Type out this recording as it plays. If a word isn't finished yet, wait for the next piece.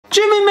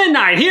Jimmy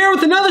Midnight here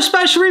with another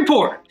special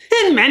report.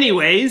 In many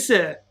ways,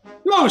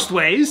 most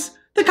ways,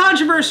 the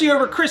controversy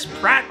over Chris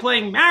Pratt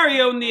playing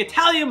Mario in the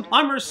Italian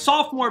Plumber's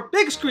sophomore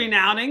big screen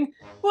outing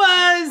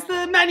was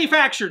the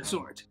manufactured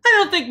sort. I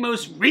don't think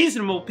most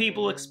reasonable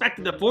people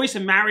expected the voice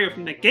of Mario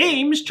from the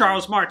games,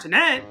 Charles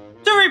Martinet,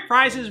 to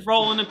reprise his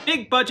role in a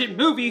big-budget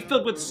movie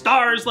filled with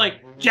stars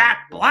like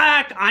Jack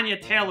Black, Anya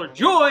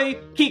Taylor-Joy,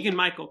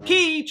 Keegan-Michael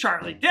Key,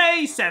 Charlie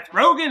Day, Seth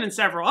Rogen, and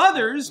several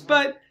others,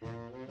 but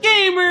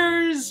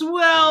gamers,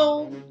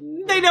 well,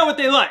 they know what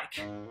they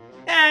like.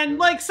 And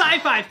like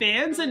sci-fi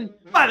fans, and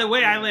by the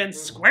way I land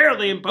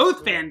squarely in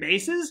both fan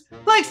bases,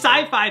 like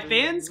sci-fi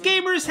fans,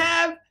 gamers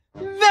have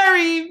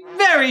very,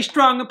 very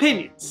strong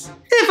opinions.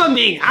 If I'm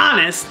being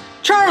honest,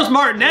 Charles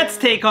Martinet's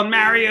take on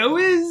Mario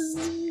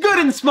is good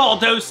in small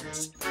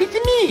doses.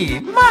 It's me,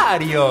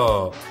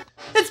 Mario!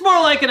 It's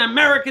more like an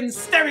American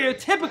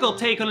stereotypical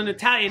take on an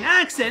Italian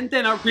accent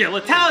than a real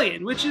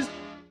Italian, which is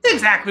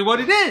exactly what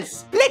it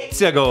is. Let's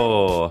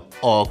go!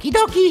 Okie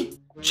dokie!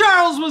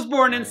 Charles was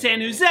born in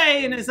San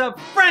Jose and is of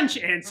French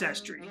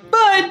ancestry.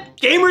 But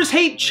gamers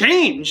hate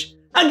change.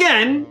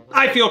 Again,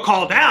 I feel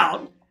called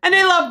out. And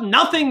they love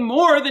nothing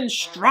more than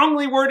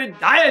strongly worded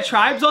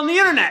diatribes on the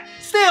internet.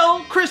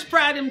 Still, Chris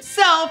Pratt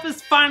himself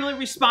has finally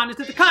responded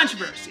to the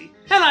controversy.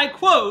 And I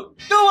quote,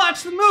 "Go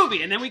watch the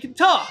movie and then we can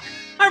talk."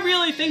 I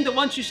really think that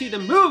once you see the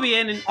movie,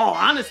 and in all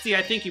honesty,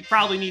 I think you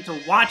probably need to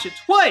watch it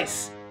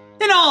twice.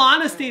 In all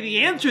honesty,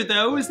 the answer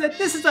though is that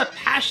this is a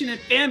passionate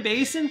fan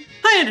base and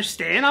I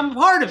understand, I'm a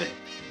part of it.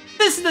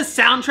 This is the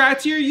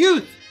soundtrack to your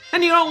youth,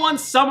 and you don't want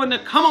someone to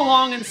come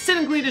along and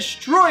cynically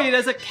destroy it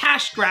as a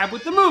cash grab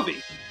with the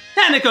movie.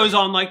 And it goes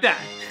on like that.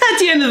 At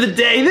the end of the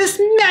day, this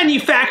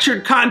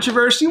manufactured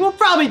controversy will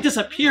probably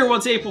disappear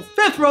once April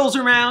 5th rolls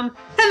around,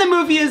 and the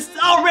movie is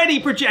already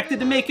projected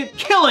to make a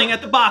killing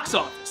at the box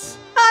office.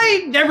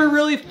 I never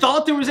really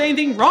thought there was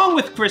anything wrong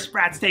with Chris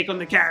Pratt's take on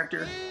the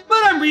character, but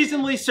I'm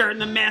reasonably certain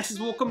the masses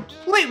will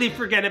completely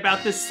forget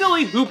about this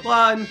silly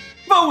hoopla and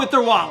vote with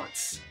their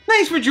wallets.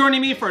 Thanks for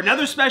joining me for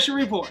another special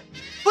report.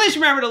 Please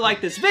remember to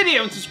like this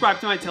video and subscribe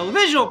to my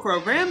televisual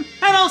program,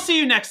 and I'll see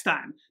you next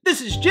time.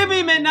 This is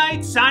Jimmy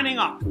Midnight signing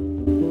off.